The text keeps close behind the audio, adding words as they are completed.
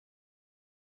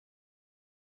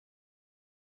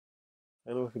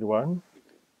Hello everyone.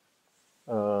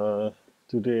 Uh,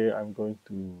 Today I'm going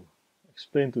to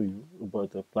explain to you about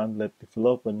the plantlet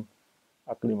development,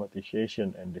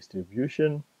 acclimatization, and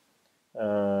distribution.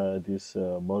 This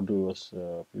module was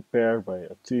prepared by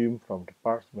a team from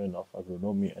Department of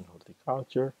Agronomy and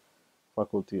Horticulture,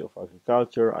 Faculty of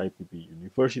Agriculture, IPB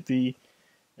University,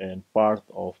 and part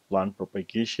of plant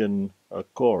propagation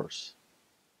course.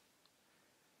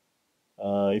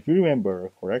 If you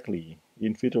remember correctly,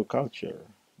 in vitro culture,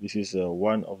 this is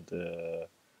one of the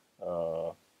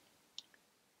uh,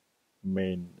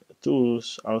 main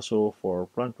tools also for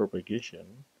plant propagation.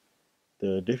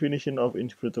 The definition of in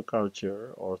vitro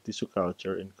culture or tissue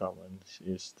culture in common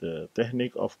is the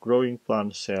technique of growing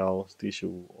plant cells,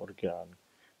 tissue, organ,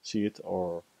 seed,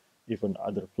 or even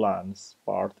other plants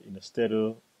part in a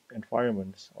sterile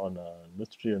environment on a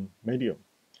nutrient medium.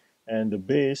 And the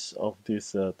base of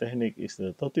this technique is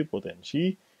the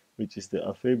totipotency, which is the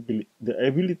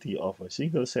ability of a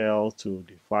single cell to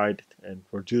divide and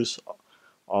produce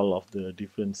all of the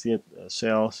differentiate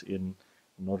cells in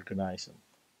an organism.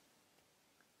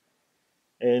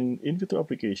 And in vitro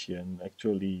application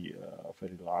actually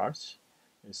very large.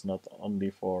 It's not only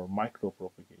for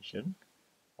micropropagation.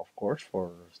 Of course,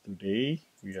 for today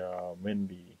we are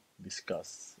mainly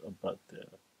discuss about the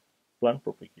plant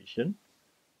propagation,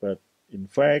 but in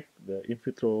fact the in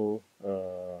vitro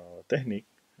technique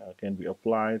can be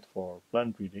applied for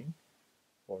plant breeding.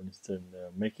 For instance,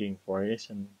 making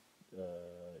variation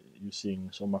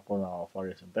using somaconal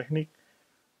variation technique.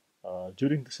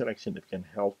 During the selection, it can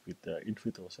help with the in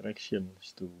vitro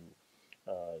selections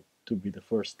to be the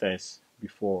first test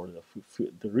before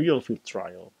the real field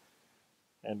trial,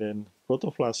 and then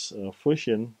protoplast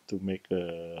fusion to make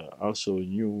also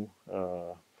new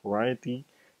variety,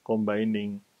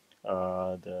 combining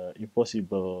the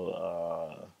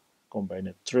impossible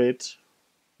combined traits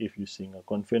if using a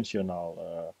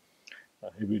conventional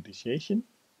hybridization,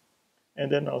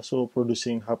 and then also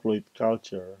producing haploid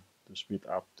culture to speed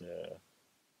up the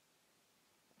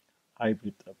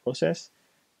hybrid process,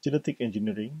 genetic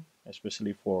engineering,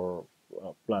 especially for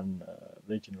plant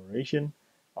regeneration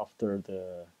after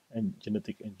the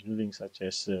genetic engineering, such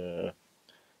as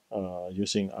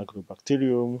using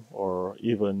agrobacterium or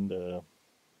even the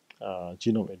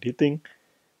genome editing,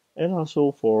 and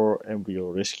also for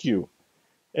embryo rescue.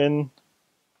 And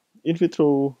in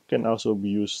vitro can also be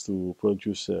used to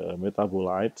produce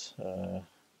metabolites, uh,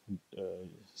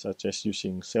 such as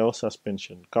using cell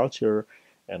suspension culture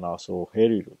and also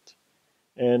hairy root.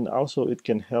 And also it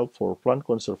can help for plant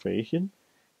conservation.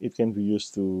 It can be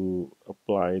used to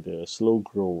apply the slow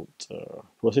growth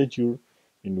procedure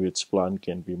in which plant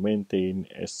can be maintained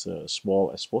as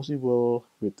small as possible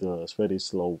with very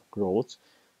slow growth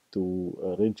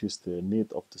to reduce the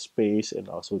need of the space and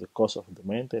also the cost of the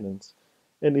maintenance,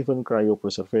 and even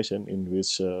cryopreservation in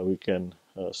which we can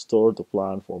store the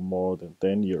plant for more than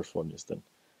 10 years, for instance.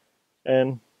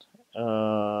 And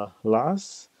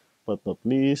last but not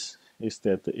least is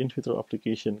that the in vitro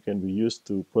application can be used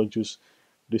to produce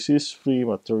disease-free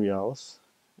materials.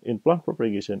 In plant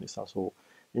propagation is also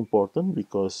important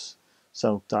because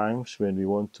sometimes when we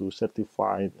want to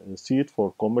certify a seed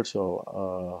for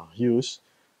commercial use,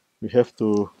 we have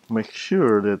to make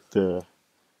sure that the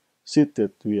seed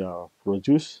that we are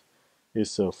produce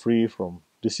is free from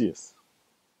disease.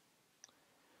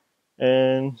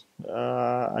 And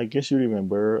I guess you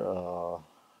remember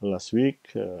last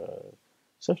week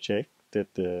subject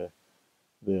that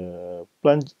the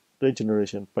plant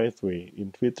regeneration pathway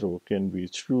in vitro can be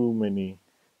through many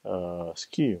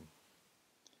schemes,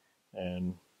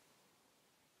 and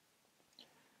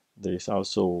there is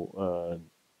also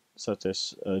such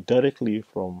as directly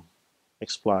from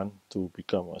explant to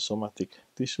become a somatic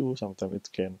tissue. Sometimes it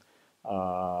can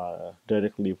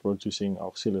directly producing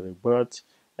auxiliary buds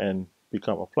and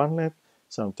become a plantlet.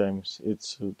 Sometimes it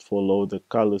should follow the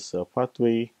callus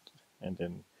pathway and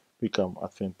then become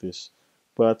adventitious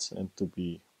buds and to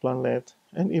be plantlet.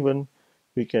 And even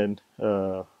we can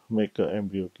make an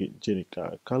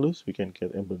embryogenic callus. We can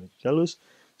get embryonic callus.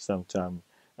 Sometimes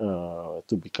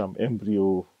to become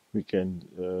embryo, we can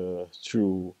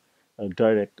through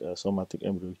direct somatic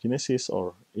embryogenesis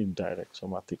or indirect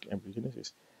somatic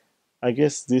embryogenesis. I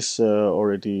guess this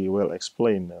already well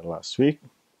explained last week.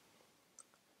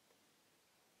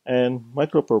 And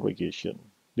micropropagation.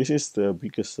 This is the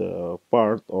biggest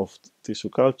part of tissue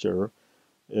culture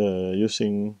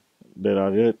using that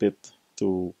are related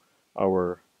to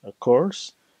our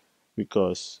course,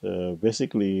 because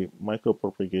basically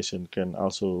micropropagation can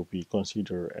also be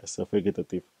considered as a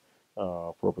vegetative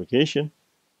propagation.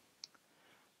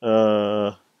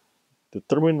 Uh, the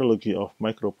terminology of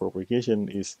micropropagation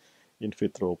is in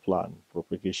vitro plant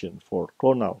propagation for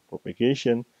clonal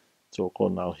propagation. So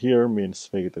clonal here means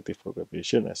vegetative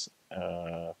propagation, as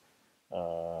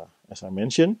I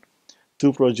mentioned,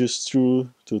 to produce through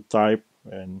to type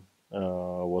and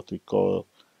what we call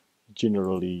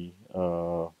generally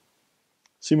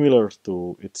similar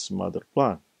to its mother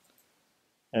plant.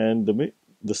 And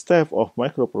the step of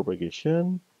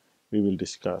micropropagation we will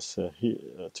discuss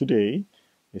today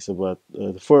is about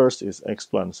the first is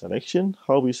explant selection,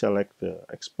 how we select the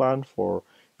explant for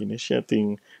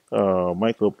initiating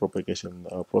micropropagation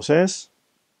process,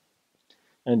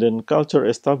 and then culture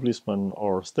establishment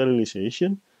or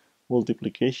sterilization,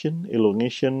 multiplication,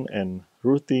 elongation, and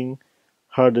rooting,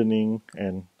 hardening,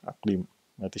 and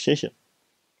acclimatization.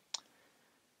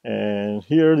 And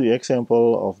here the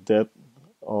example of that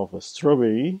of a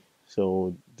strawberry.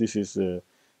 So this is the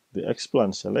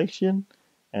explant selection,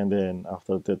 and then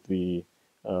after that we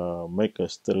make a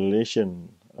sterilization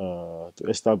to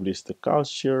establish the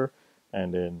culture,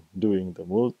 and then doing the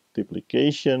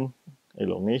multiplication,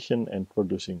 elongation, and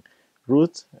producing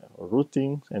roots or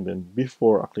rooting, and then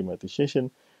before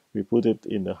acclimatization we put it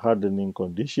in the hardening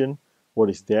condition. What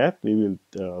is that? We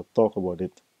will talk about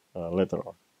it later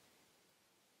on.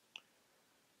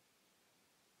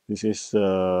 This is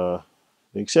the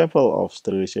example of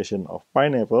sterilization of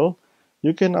pineapple.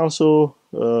 You can also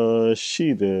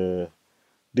see the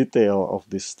detail of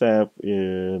this step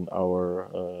in our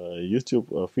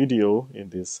YouTube video in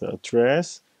this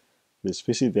address. Please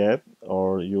visit that,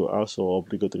 or you also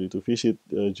obligatory to visit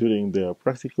during the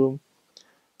practicum,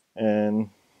 and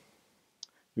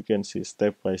you can see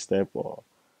step by step or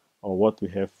what we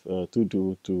have to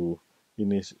do to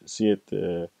initiate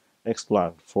the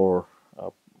explant for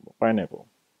pineapple.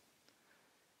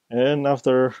 And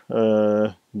after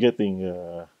getting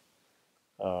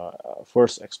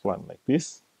first explant like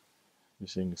this,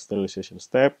 using sterilization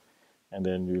step, and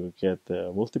then we will get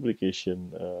the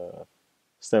multiplication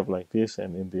step like this,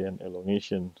 and in the end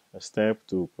elongation step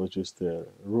to produce the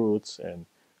roots and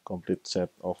complete set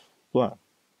of plant.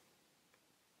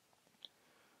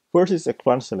 First is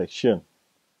explant selection.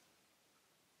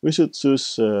 We should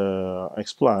choose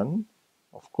explant,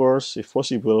 of course, if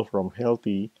possible, from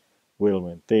healthy,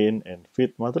 well-maintained, and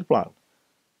fit mother plant.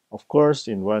 Of course,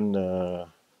 in one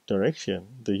direction,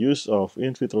 the use of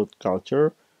in vitro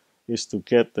culture is to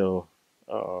get the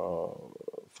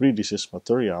free disease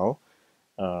material,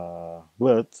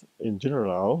 but in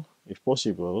general, if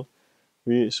possible,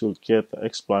 we should get the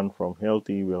explant from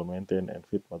healthy, well-maintained, and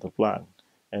fit mother plant.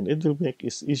 And it will make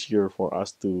it easier for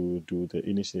us to do the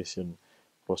initiation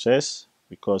process,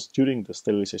 because during the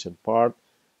sterilization part,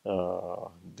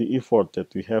 the effort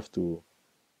that we have to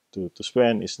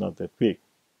spend is not that big.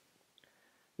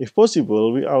 If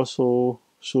possible, we also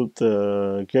should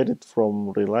get it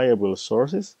from reliable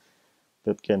sources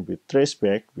that can be traced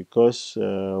back, because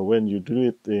when you do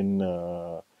it in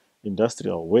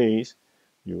industrial ways,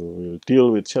 you will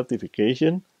deal with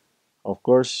certification. Of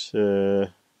course,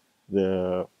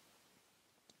 the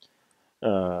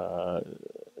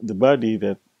body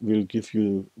that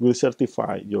will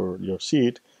certify your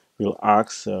seed will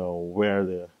ask where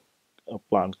the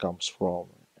plant comes from,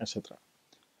 etc.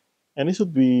 And it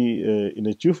should be in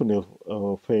a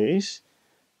juvenile phase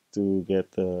to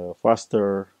get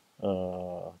faster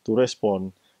to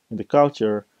respond in the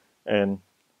culture, and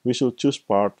we should choose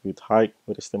part with high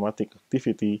meristematic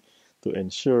activity to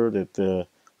ensure that the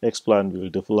explant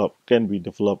can be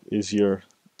developed easier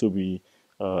to be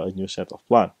a new set of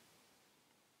plant.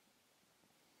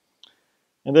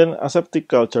 And then aseptic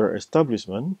culture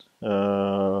establishment,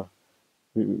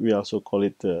 we also call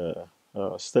it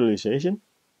sterilization.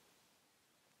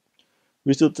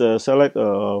 We should select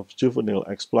a juvenile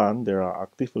explant that are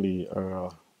actively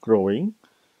growing,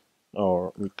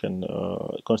 or we can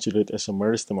consider it as a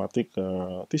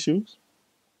meristematic tissues,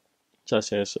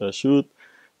 such as shoot,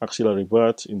 axillary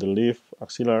buds in the leaf,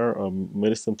 axillary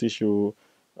meristem tissue,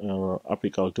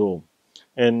 apical dome.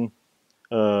 And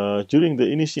during the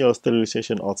initial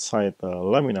sterilization outside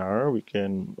laminar, we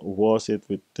can wash it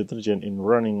with detergent in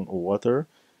running water,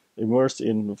 immersed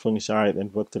in fungicide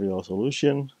and bacterial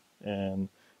solution, and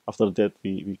after that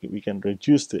we can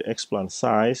reduce the explant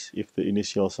size if the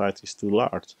initial size is too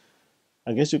large.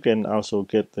 I guess you can also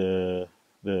get the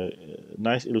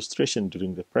nice illustration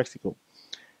during the practical.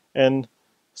 And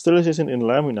sterilization in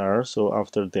laminar, so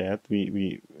after that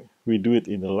we do it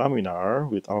in the laminar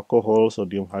with alcohol,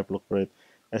 sodium hypochlorite,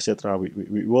 etc.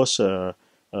 We wash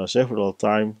several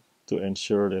times to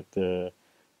ensure that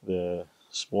the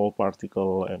small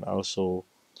particle and also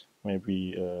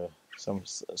maybe some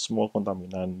small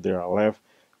contaminant there are left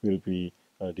will be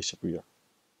disappear.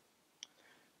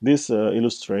 This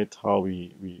illustrates how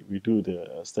we do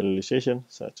the sterilization,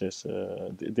 such as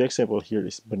the example here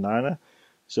is banana.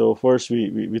 So first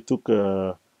we took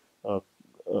uh,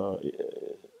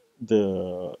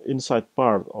 the inside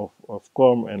part of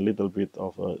corm and little bit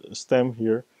of a stem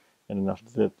here, and then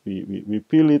after that we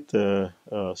peel it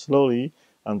slowly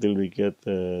until we get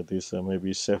this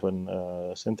maybe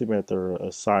 7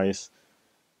 centimeter size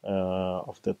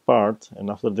of that part, and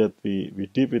after that we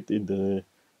dip it in the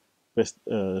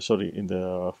in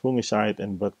the fungicide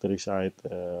and bactericide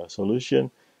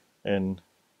solution, and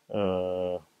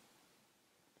uh,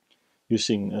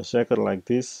 using a shaker like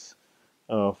this,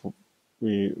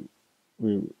 we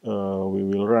we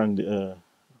will run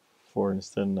for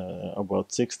instance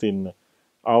about 16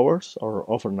 hours or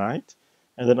overnight,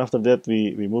 and then after that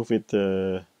we move it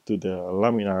to the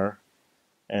laminar,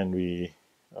 and we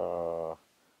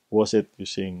wash it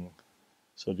using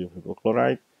sodium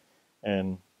hypochlorite,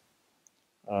 and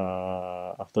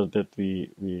after that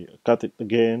we cut it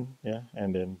again, yeah,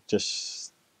 and then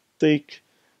just take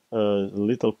a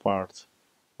little part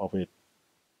of it,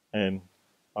 and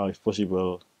if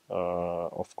possible,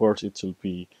 of course it should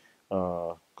be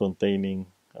containing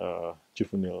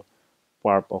juvenile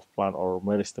part of plant or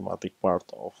meristematic part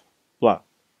of plant.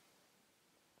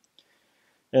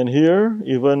 And here,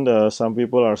 even some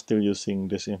people are still using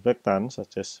disinfectants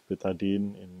such as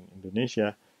betadine in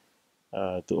Indonesia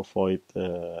to avoid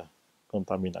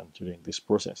contaminant during this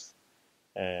process.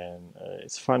 And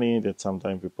it's funny that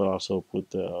sometimes people also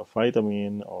put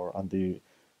vitamin or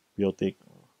antibiotic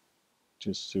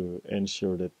just to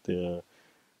ensure that the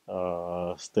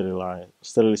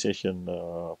sterilization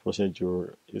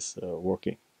procedure is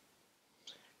working.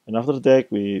 And after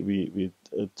that, we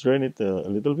drain it a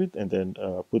little bit and then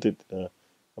put it a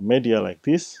media like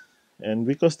this. And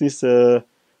because this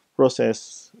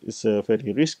process is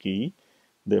very risky,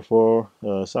 therefore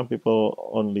some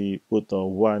people only put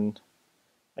one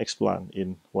explant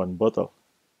in one bottle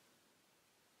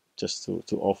just to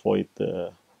avoid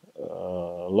the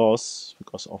loss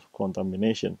because of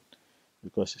contamination.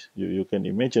 Because you can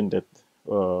imagine that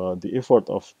the effort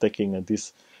of taking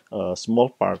this small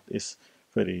part is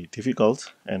very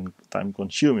difficult and time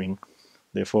consuming.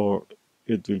 Therefore,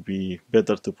 it will be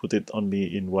better to put it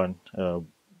only in one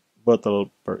bottle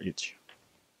per each.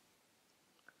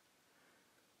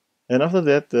 And after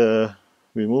that,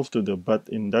 we move to the bud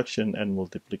induction and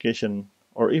multiplication,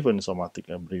 or even somatic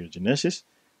embryogenesis.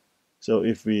 So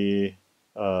if we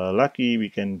lucky, we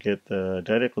can get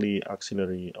directly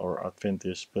axillary or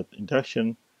adventitious bud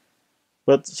induction,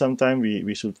 but sometimes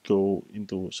we should go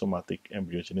into somatic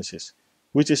embryogenesis.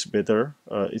 Which is better?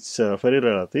 It's very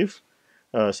relative.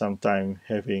 Sometimes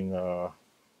having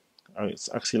its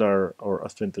axillary or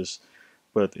adventitious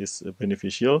bud is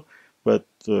beneficial, but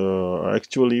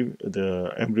actually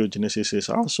the embryogenesis is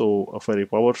also very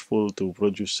powerful to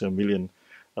produce a million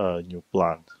new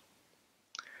plants.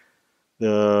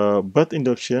 The bud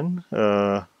induction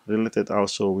related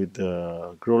also with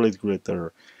the growth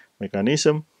regulator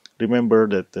mechanism. Remember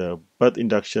that the bud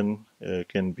induction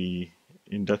can be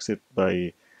induced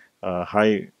by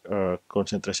high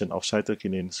concentration of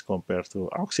cytokinins compared to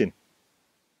auxin.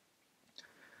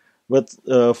 But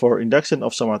for induction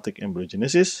of somatic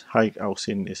embryogenesis, high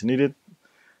auxin is needed,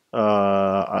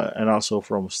 and also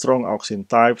from strong auxin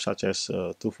types such as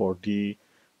 2,4-D,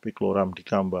 Picloram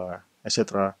dicamba,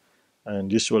 etc.,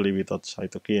 and usually without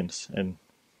cytokines. And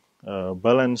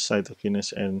balanced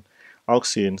cytokines and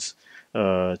auxins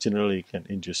generally can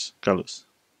induce callus.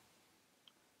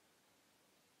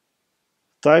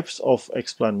 Types of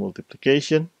explant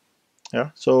multiplication.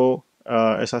 Yeah, so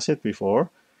as I said before,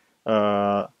 we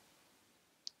are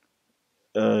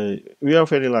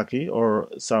very lucky, or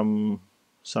some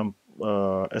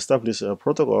established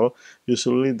protocol.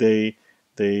 Usually they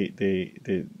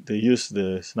use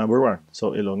the number one.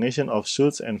 So elongation of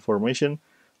shoots and formation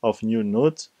of new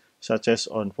nodes, such as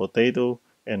on potato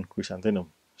and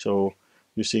chrysanthemum. So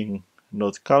using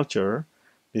node culture,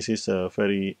 this is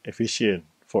very efficient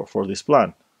for this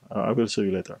plant. I will show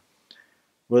you later.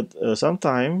 But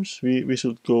sometimes we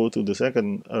should go to the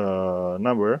second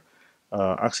number,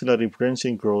 axillary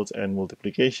branching growth and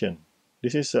multiplication.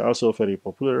 This is also very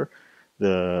popular.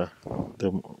 The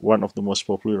one of the most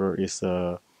popular is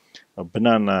a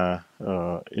banana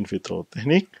in vitro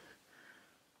technique,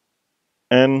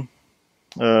 and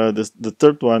the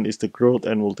third one is the growth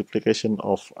and multiplication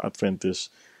of adventitious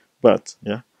buds.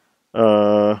 Yeah,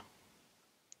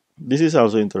 this is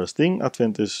also interesting.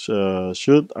 Adventitious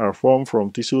shoots are formed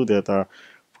from tissue that are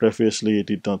previously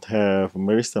did not have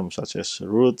meristem, such as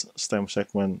root, stem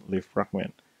segment, leaf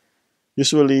fragment.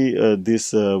 Usually,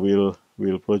 this will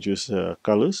produce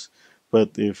callus,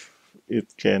 but if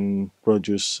it can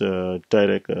produce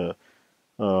direct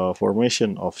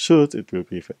formation of shoot, it will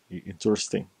be very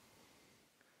interesting.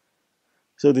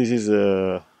 So this is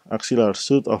a axillary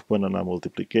shoot of banana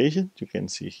multiplication. You can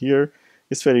see here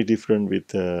it's very different with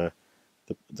the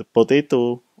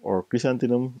potato or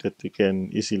chrysanthemum that you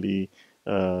can easily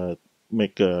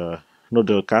make a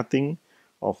nodal cutting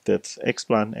of that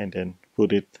eggplant and then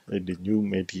put it in the new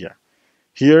media.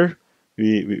 Here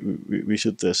we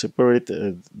should separate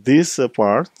this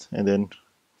part, and then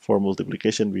for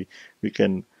multiplication we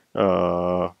can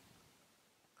uh,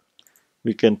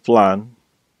 we can plant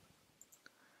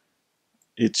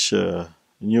each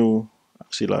new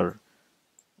axillary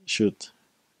shoot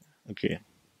again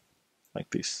like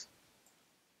this.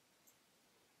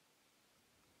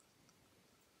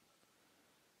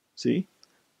 See?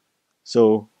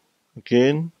 So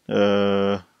again,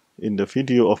 in the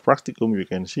video of practicum, you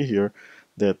can see here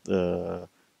that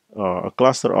a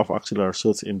cluster of axillary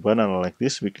shoots in banana like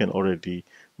this, we can already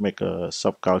make a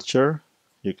subculture.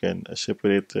 You can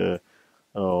separate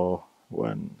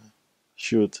one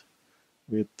shoot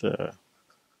with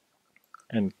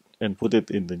and put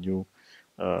it in the new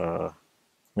uh,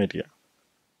 media.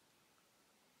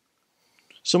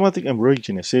 Somatic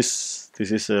embryogenesis,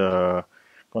 this is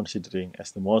considering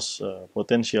as the most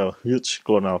potential huge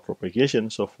clonal propagation.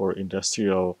 So for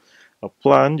industrial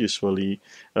plant, usually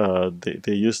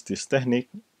they use this technique.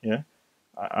 Yeah,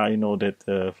 I know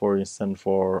that for instance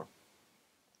for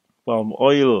palm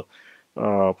oil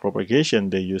propagation,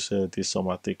 they use this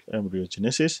somatic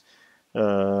embryogenesis.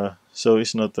 So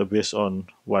it's not based on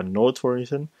one node, for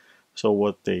instance. So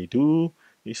what they do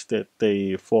is that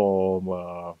they form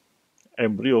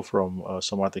embryo from a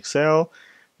somatic cell,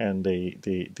 and they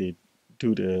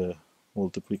do the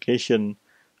multiplication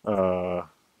uh,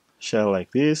 cell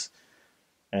like this,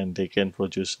 and they can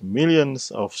produce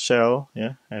millions of cell.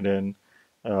 Yeah, and then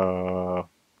uh,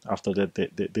 after that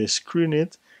they screen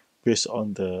it based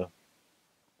on the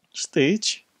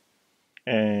stage,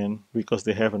 and because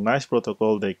they have a nice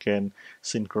protocol, they can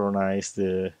synchronize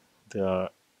the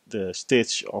the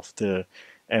stage of the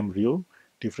embryo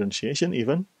differentiation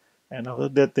even, and after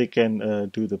that they can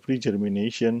do the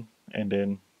pre-germination, and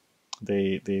then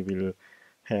they will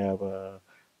have a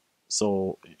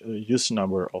huge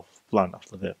number of plant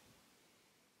after that.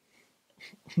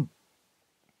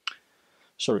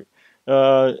 Sorry.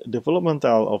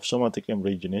 Developmental of somatic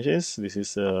embryogenesis. This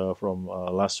is from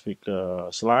last week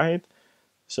slide.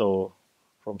 So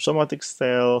from somatic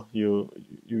cell, you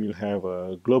will have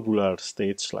a globular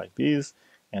stage like this,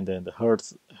 and then the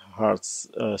heart's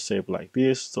shape like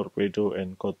this, torpedo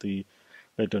and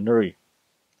cotyledonary.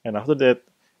 And after that,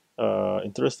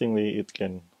 interestingly, it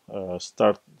can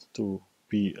start to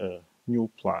be a new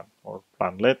plant or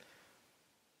plantlet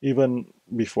even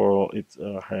before it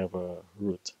have a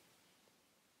root.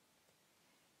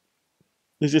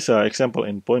 This is an example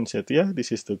in poinsettia.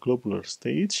 This is the globular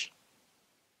stage,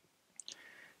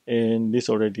 and this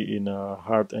already in a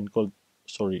hard and cold.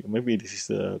 Sorry, maybe this is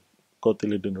the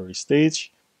cotyledonary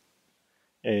stage,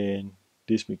 and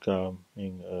this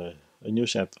becoming a new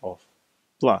set of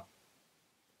plant.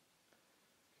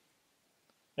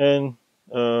 And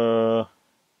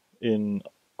in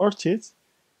orchids,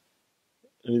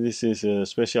 this is a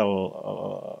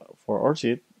special for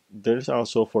orchid. There is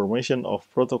also formation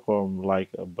of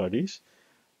protocome-like bodies.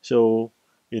 So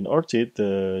in orchid,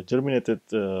 the germinated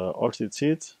orchid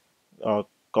seeds are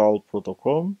called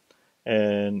protocome,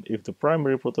 and if the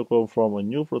primary protocome from a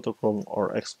new protocome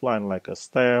or explant like a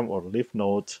stem or leaf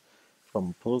node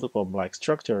from protocome-like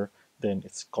structure, then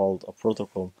it's called a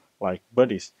protocome-like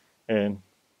bodies. And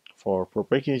for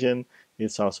propagation,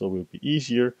 it also will be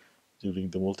easier during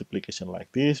the multiplication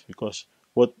like this, because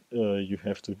what you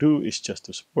have to do is just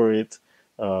to separate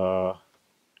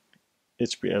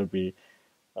HPLB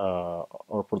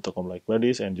or protocome-like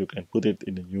bodies, and you can put it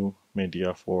in the new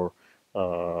media for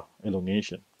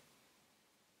elongation.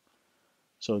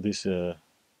 So this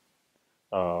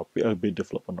PLB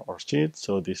development orchid.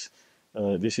 So this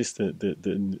is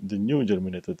the new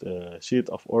germinated seed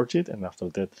of orchid, and after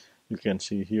that you can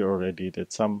see here already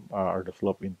that some are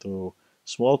developed into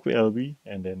small PLB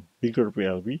and then bigger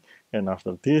PLB, and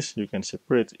after this you can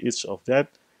separate each of that,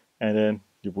 and then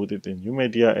you put it in new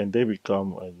media, and they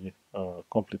become a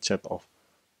complete set of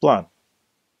plant.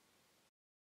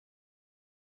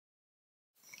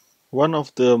 One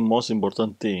of the most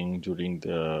important thing during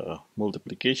the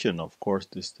multiplication, of course,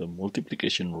 is the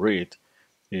multiplication rate,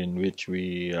 in which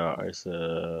we, as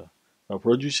a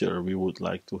producer, we would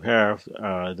like to have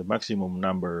the maximum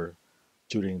number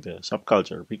during the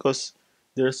subculture, because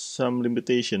There's some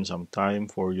limitation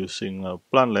sometimes for using a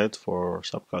plantlet for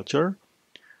subculture.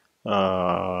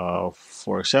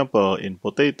 For example, in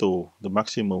potato, the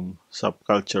maximum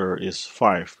subculture is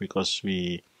 5 because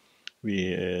we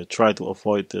try to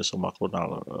avoid the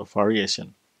somacronal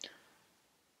variation.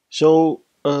 So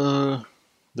the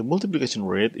multiplication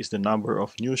rate is the number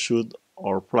of new shoot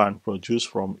or plant produced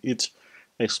from each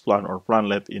explant or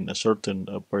plantlet in a certain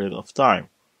period of time.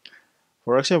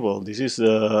 For example, this is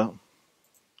the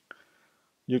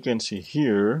you can see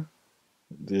here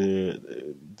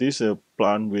this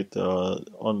plant with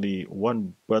only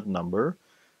one bud number,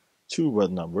 two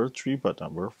bud number, three bud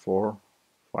number, 4,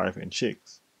 5, and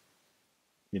 6.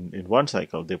 In one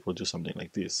cycle, they produce something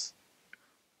like this.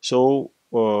 So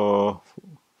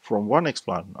from one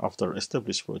explant, after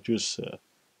established produce,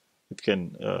 it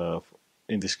can,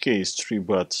 in this case, 3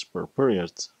 buds per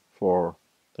period for,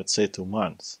 let's say, 2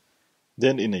 months.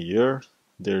 Then in a year,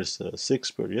 there's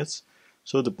 6 periods.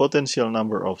 So the potential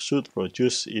number of shoots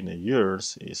produced in a year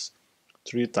is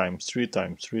 3 times 3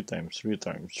 times 3 times 3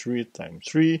 times 3 times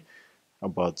 3,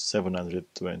 about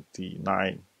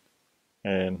 729.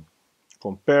 And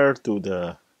compared to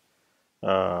the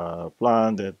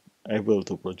plant that able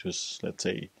to produce, let's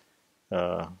say,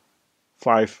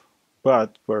 5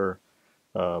 bud per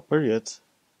period,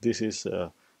 this is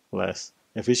less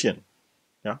efficient.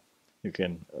 Yeah, you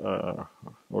can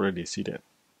already see that.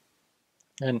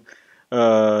 And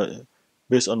uh,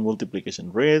 based on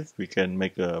multiplication rate, we can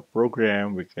make a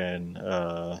program. We can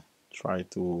try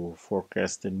to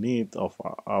forecast the need of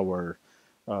our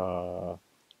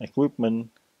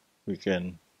equipment. We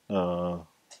can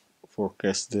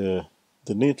forecast the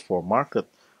need for market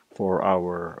for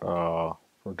our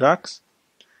products,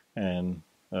 and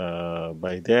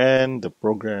by then the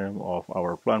program of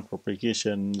our plant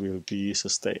propagation will be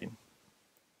sustained.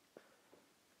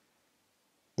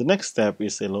 The next step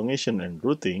is elongation and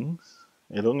rooting.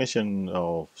 Elongation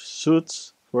of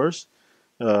shoots first.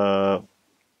 Uh,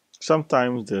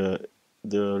 Sometimes the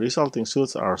resulting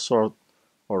shoots are short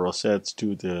or rosettes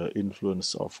due to the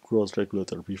influence of growth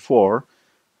regulator before,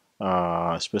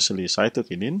 especially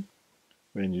cytokinin.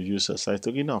 When you use a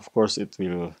cytokinin, of course, it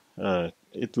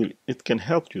can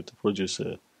help you to produce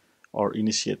or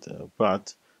initiate a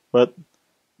bud, but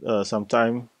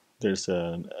sometimes there's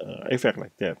an effect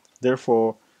like that.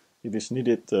 Therefore, it is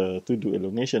needed to do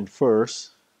elongation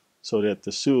first so that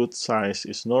the shoot size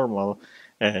is normal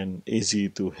and easy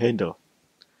to handle.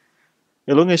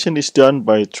 Elongation is done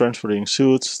by transferring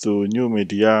shoots to new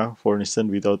media, for instance,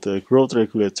 without a growth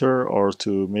regulator, or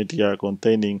to media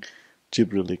containing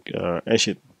gibberellic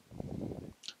acid.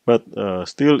 But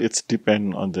still, it's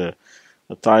depend on the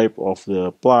type of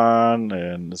the plant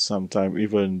and sometimes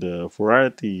even the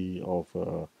variety of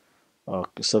a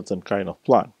certain kind of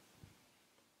plant.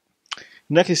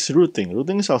 Next is rooting.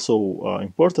 Rooting is also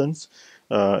important,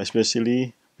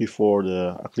 especially before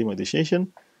the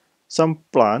acclimatization. Some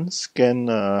plants can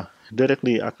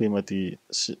directly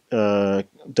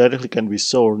can be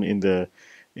sown in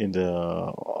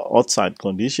the outside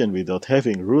condition without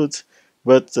having roots,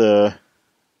 but to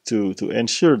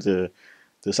ensure the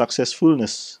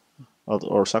successfulness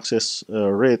or success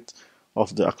rate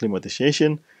of the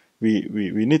acclimatization, we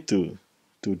need to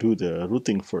do the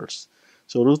rooting first.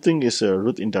 So rooting is a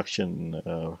root induction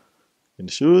in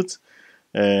shoots,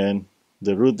 and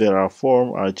the roots that are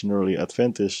formed are generally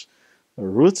adventitious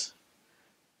roots.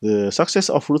 The success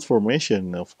of root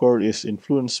formation, of course, is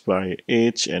influenced by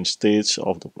age and stage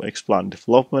of the explant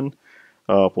development,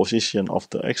 position of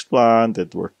the explant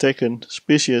that were taken,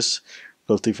 species,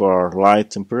 cultivar,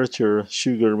 light, temperature,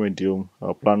 sugar medium,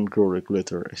 plant growth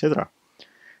regulator, etc.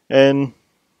 And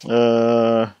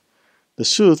uh, the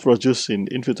shoot produced in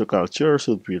vitro culture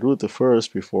should be rooted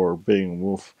first before being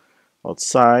moved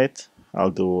outside.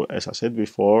 Although, as I said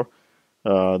before,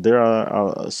 there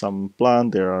are some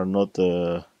plants that are not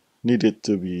needed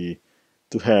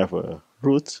to have a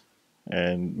root,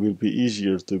 and will be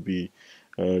easier to be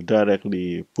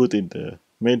directly put in the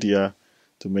media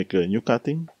to make a new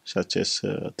cutting, such as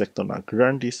Tectona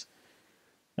grandis,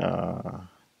 uh,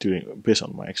 based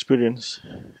on my experience.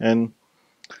 And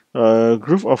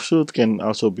group of shoot can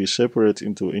also be separated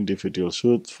into individual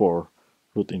shoot for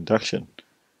root induction.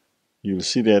 You'll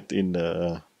see that in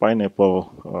the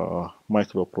pineapple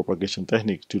micropropagation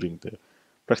technique during the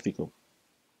practicum.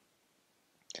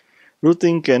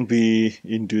 Rooting can be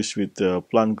induced with the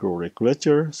plant growth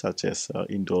regulator, such as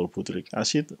indole butyric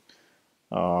acid,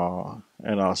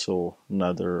 and also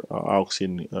another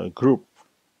auxin group.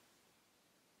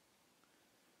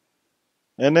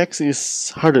 And next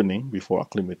is hardening before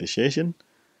acclimatization.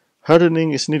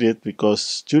 Hardening is needed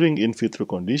because during in vitro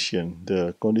condition,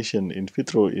 the condition in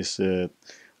vitro is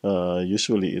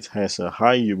usually it has a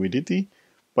high humidity,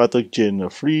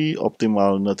 pathogen-free,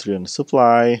 optimal nutrient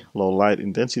supply, low light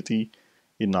intensity,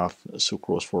 enough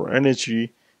sucrose for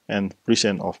energy, and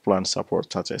presence of plant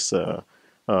support such as uh,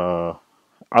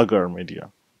 agar media.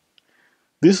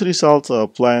 This results a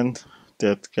plant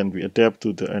that can be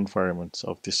adapted to the environments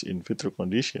of this in vitro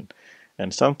condition,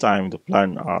 and sometimes the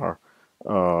plant are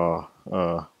uh,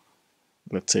 uh,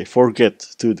 let's say forget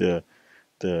to the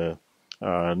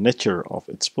nature of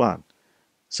its plant.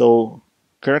 So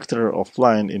character of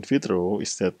plant in vitro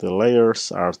is that the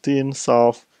layers are thin,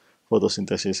 soft,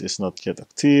 photosynthesis is not yet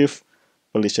active,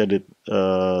 palissaded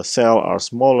cells are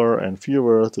smaller and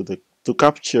fewer to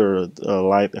capture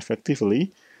light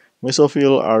effectively.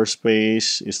 Mesophyll R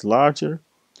space is larger,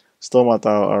 stomata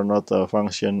are not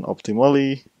function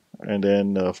optimally, and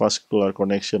then vascular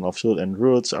connection of shoot and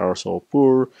roots are so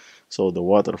poor, so the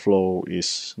water flow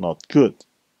is not good.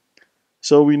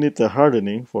 So we need the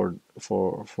hardening for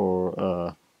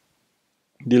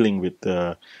dealing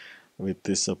with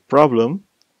this problem.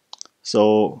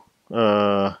 So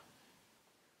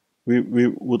we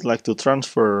would like to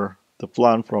transfer the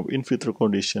plant from in vitro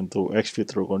condition to ex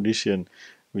vitro condition,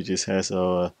 which has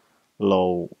a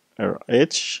low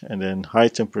RH and then high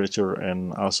temperature,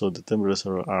 and also the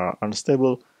temperature are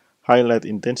unstable, high light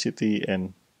intensity,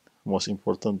 and most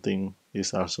important thing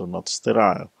is also not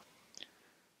sterile.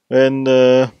 And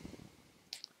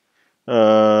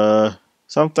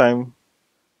sometimes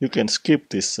you can skip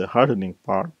this hardening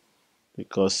part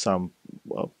because some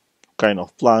uh, kind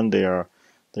of plant they are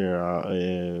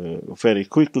very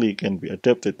quickly can be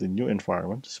adapted to new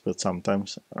environments, but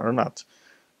sometimes are not.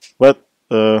 But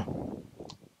the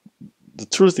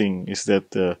true thing is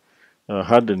that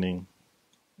hardening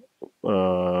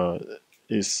uh,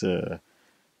 is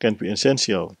can be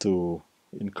essential to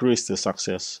increase the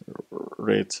success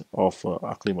rate of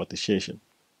acclimatization.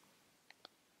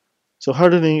 So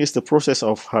hardening is the process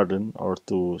of harden or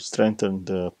to strengthen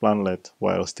the plantlet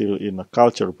while still in a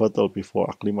culture bottle before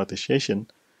acclimatization.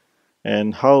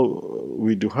 And how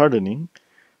we do hardening?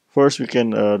 First, we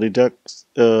can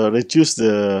reduce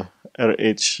the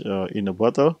RH in a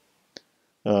bottle.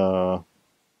 Uh,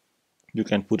 you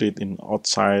can put it in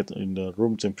outside in the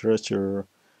room temperature.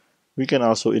 We can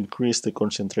also increase the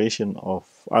concentration of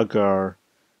agar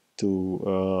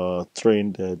to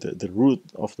train the root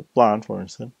of the plant, for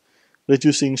instance,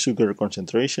 reducing sugar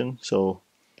concentration. So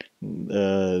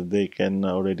they can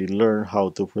already learn how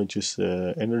to produce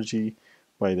energy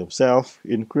by themselves,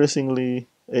 increasing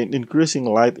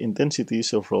light intensity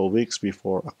several weeks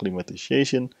before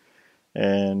acclimatization,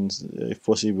 and if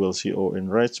possible CO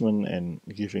enrichment and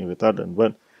giving retardant.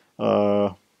 But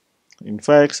in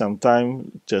fact,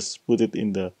 sometimes just put it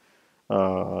in the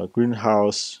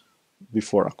greenhouse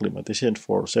before acclimatization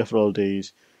for several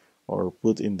days, or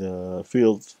put in the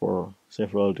field for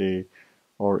several days,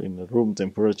 or in the room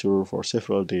temperature for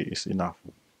several days is enough.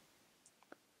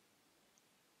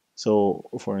 So,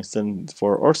 for instance,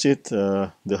 for orchid,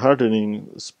 the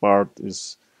hardening part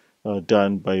is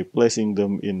done by placing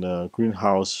them in a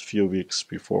greenhouse few weeks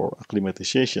before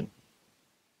acclimatization.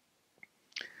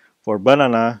 For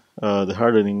banana, the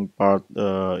hardening part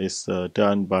is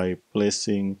done by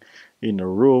placing in a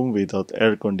room without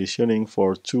air conditioning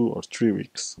for 2 or 3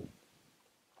 weeks.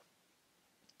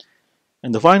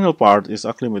 And the final part is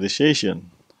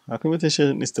acclimatization.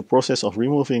 Acclimatization is the process of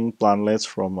removing plantlets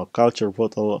from a culture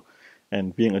bottle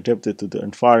and being adapted to the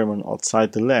environment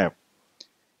outside the lab.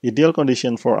 Ideal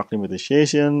condition for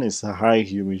acclimatization is a high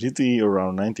humidity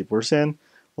around 90%,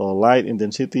 low light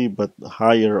intensity but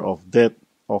higher of depth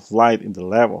of light in the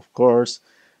lab, of course,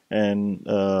 and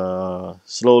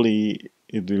slowly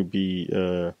it will be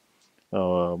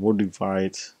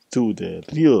modified to the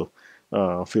real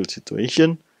field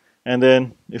situation. And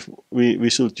then if we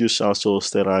should use also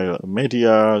sterile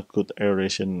media, good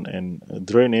aeration and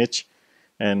drainage,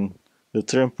 and the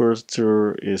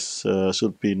temperature is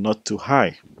should be not too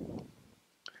high.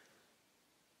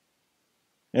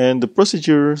 And the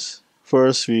procedures,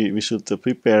 first we should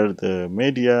prepare the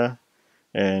media,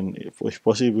 and if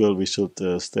possible we should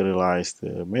sterilize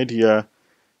the media,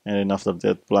 and then after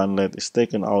that plantlet is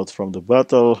taken out from the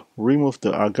bottle, remove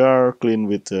the agar, clean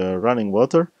with running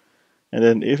water, and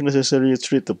then if necessary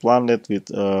treat the plantlet with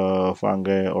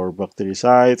fungi or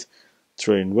bactericide,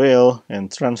 drain well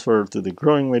and transfer to the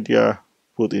growing media,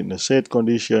 put in a shade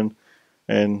condition,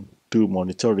 and do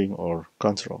monitoring or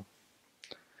control.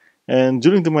 And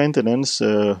during the maintenance,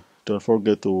 don't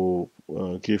forget to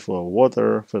give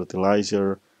water,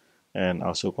 fertilizer, and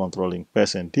also controlling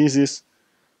pests and disease.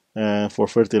 For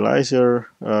fertilizer,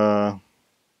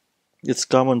 it's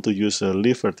common to use a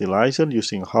leaf fertilizer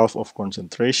using half of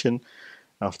concentration.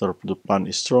 After the plant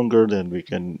is stronger, then we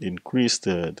can increase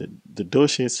the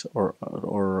dosage or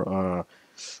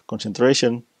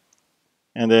concentration.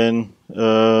 And then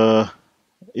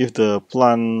if the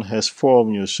plant has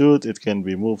formed new shoot, it can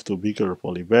be moved to bigger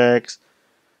polybags.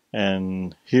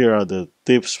 And here are the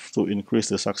tips to increase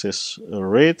the success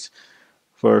rate.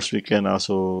 First, we can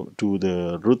also do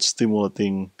the root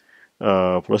stimulating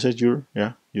procedure,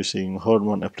 yeah, using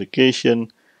hormone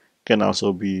application. Can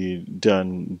also be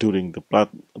done during the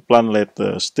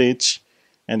plantlet stage.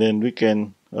 And then we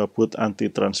can put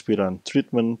anti-transpirant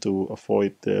treatment to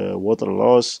avoid water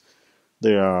loss.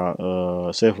 There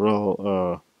are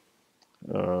several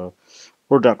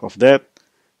product of that.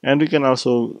 And we can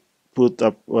also put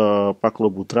up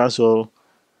paclobutrazole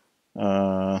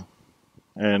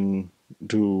and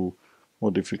do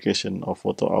modification of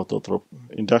photoautotrope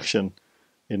induction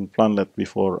in plantlet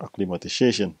before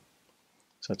acclimatization,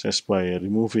 such as by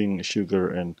removing sugar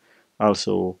and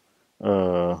also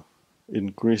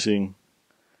increasing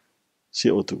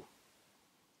CO2.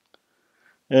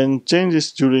 And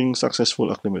changes during successful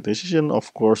acclimatization,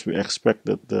 of course, we expect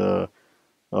that the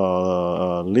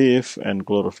leaf and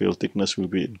chlorophyll thickness will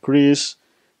be increased,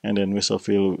 and then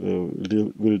mesophyll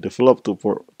will develop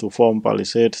to form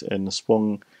palisades and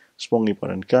spongy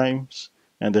parenchymes,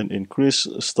 and then increase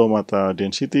stomata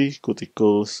density,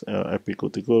 cuticles,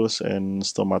 epicuticles, and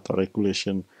stomata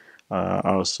regulation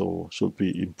also should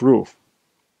be improved.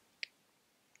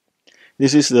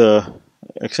 This is the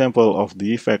example of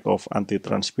the effect of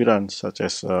antitranspirants such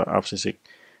as abscisic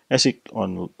acid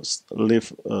on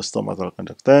leaf stomatal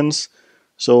conductance.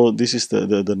 So this is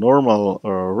the normal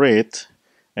rate,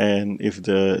 and if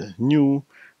the new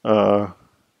uh,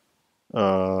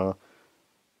 uh,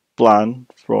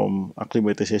 plant from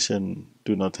acclimatization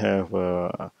do not have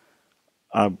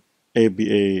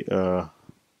ABA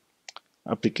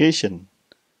application,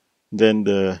 then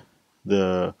the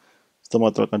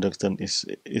stomatal conductance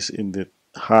is indeed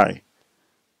high.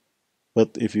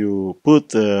 But if you put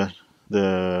the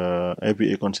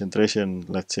ABA concentration,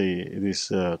 let's say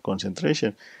this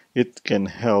concentration, it can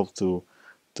help to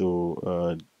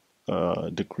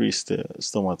decrease the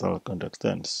stomatal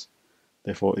conductance.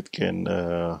 Therefore, it can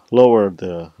lower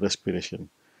the respiration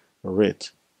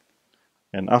rate.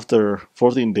 And after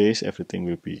 14 days, everything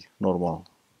will be normal.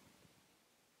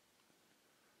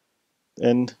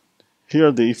 And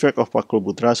here the effect of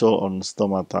paclobutrazole on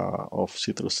stomata of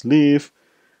citrus leaf.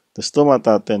 The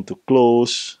stomata tend to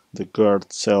close, the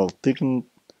guard cell thickened,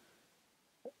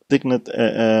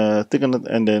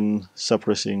 and then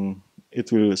suppressing,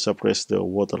 it will suppress the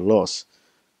water loss.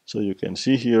 So you can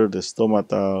see here the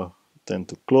stomata tend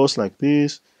to close like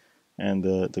this, and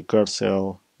the guard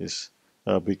cell is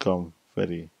become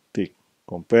very thick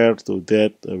compared to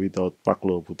that without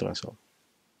paclobutrazole.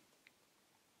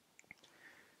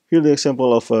 Here the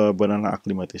example of banana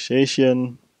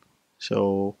acclimatization.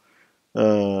 So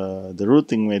the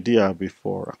rooting media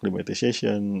before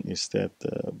acclimatization is that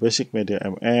basic media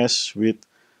MS with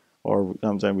or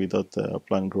sometimes without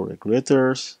plant growth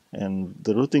regulators, and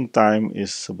the rooting time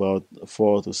is about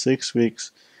 4 to 6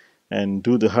 weeks, and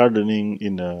do the hardening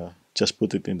in just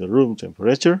put it in the room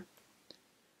temperature,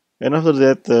 and after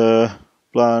that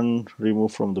plant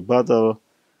remove from the bottle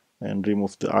and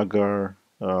remove the agar,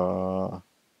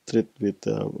 treat with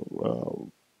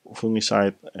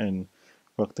fungicide and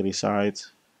bactericide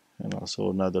and also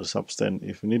another substance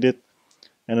if needed.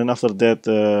 And then after that,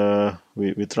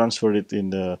 we transfer it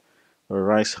in the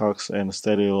rice husks and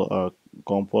sterile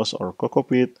compost or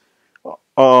cocoa-peat.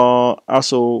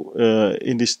 Also,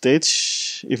 in this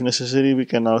stage, if necessary, we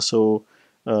can also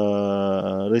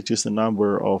reduce the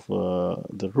number of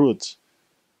the roots,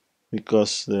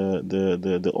 because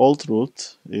the old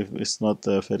root, if it's not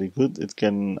very good, it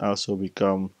can also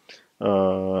become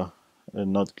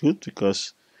not good,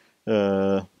 because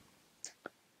uh,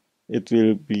 it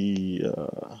will be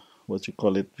what you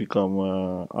call it,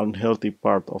 become unhealthy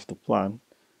part of the plant,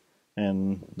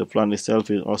 and the plant itself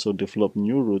will also develop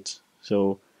new roots.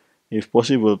 So if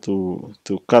possible to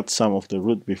cut some of the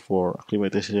root before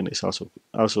acclimatization is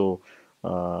also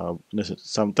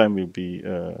sometime will be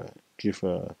give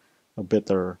a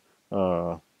better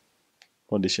uh,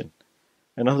 condition.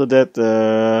 And after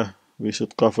that we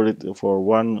should cover it for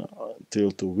 1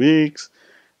 till 2 weeks,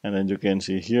 and then you can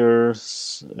see here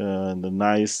the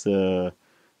nice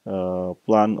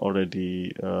plant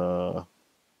already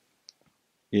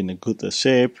in a good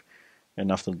shape. And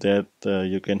after that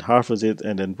you can harvest it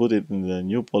and then put it in the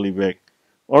new poly bag,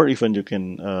 or even you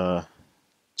can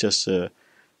just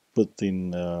put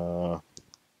in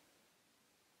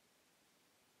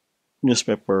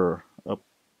newspaper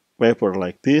paper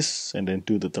like this, and then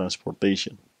do the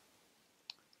transportation.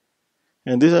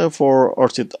 And these are for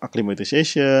orchid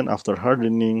acclimatization. After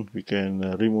hardening, we can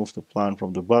remove the plant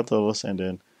from the bottles and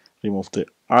then remove the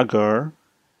agar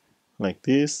like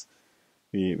this.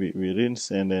 We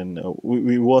rinse and then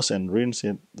we wash and rinse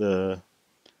it, the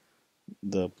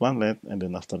plantlet, and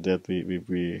then after that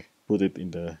we put it in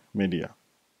the media.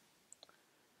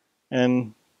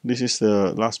 And this is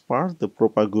the last part, the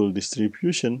propagule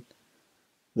distribution.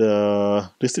 The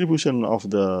distribution of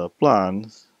the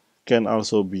plant can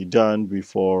also be done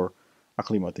before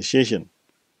acclimatization.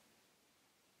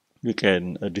 You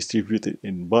can distribute it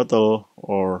in bottle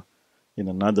or in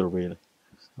another way,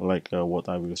 like what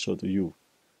I will show to you.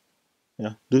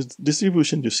 Yeah, the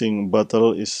distribution using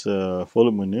bottle is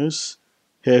voluminous,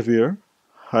 heavier,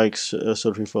 high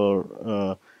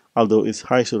survival, although it's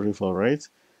high survival rate,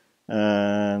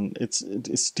 and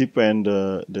it's depend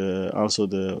the also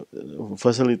the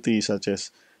facility such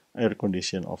as air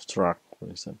condition of truck, for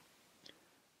instance.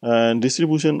 And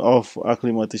distribution of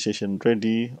acclimatization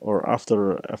ready or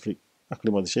after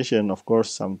acclimatization, of course,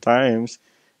 sometimes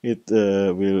it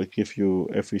will give you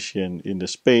efficient in the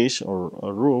space or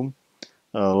a room,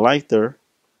 lighter,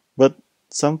 but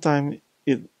sometimes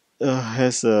it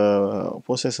has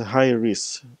possess a high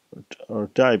risk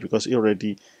or die because it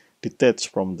already detached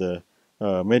from the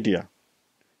media.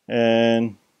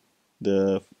 And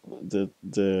the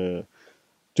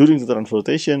during the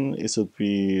transportation, it should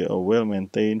be well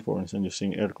maintained, for instance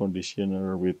using air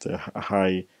conditioner with a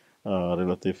high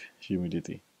relative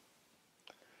humidity.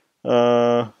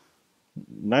 Nice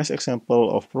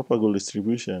example of propagule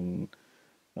distribution,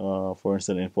 for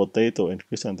instance in potato and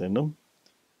chrysanthemum.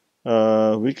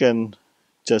 We can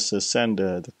just send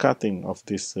the cutting of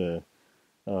this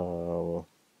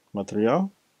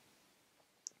material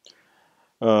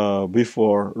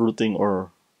before rooting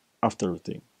or after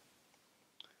rooting.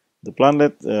 The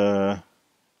plantlet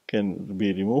can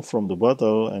be removed from the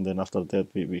bottle, and then after that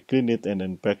we clean it and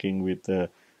then packing with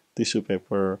tissue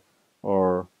paper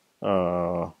or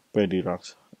paddy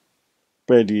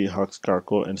husk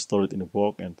charcoal and store it in a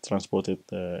box and transport it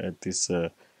at this uh,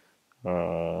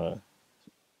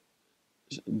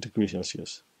 degree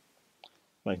Celsius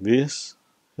like this.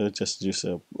 Just use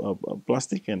a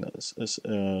plastic and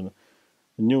a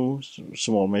new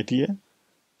small media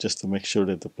just to make sure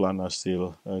that the plant are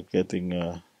still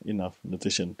getting enough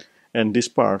nutrition. And this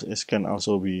part can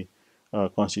also be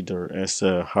considered as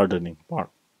a hardening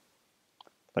part,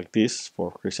 like this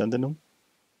for chrysanthemum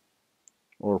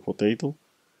or potato.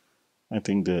 I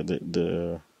think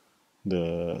the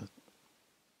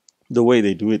the way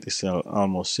they do it is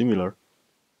almost similar.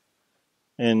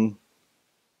 And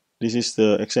this is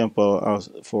the example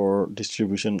for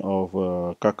distribution of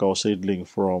cacao seedling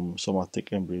from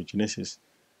somatic embryogenesis.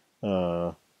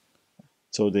 Uh,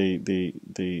 so they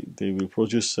will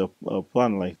produce a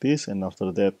plant like this, and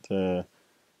after that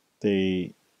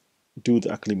they do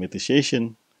the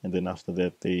acclimatization, and then after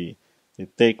that they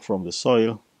take from the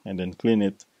soil and then clean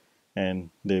it, and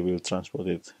they will transport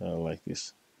it like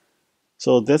this.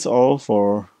 So that's all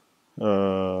for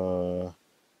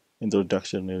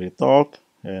introductory talk,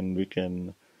 and we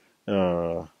can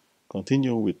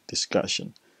continue with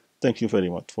discussion. Thank you very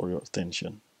much for your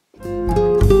attention.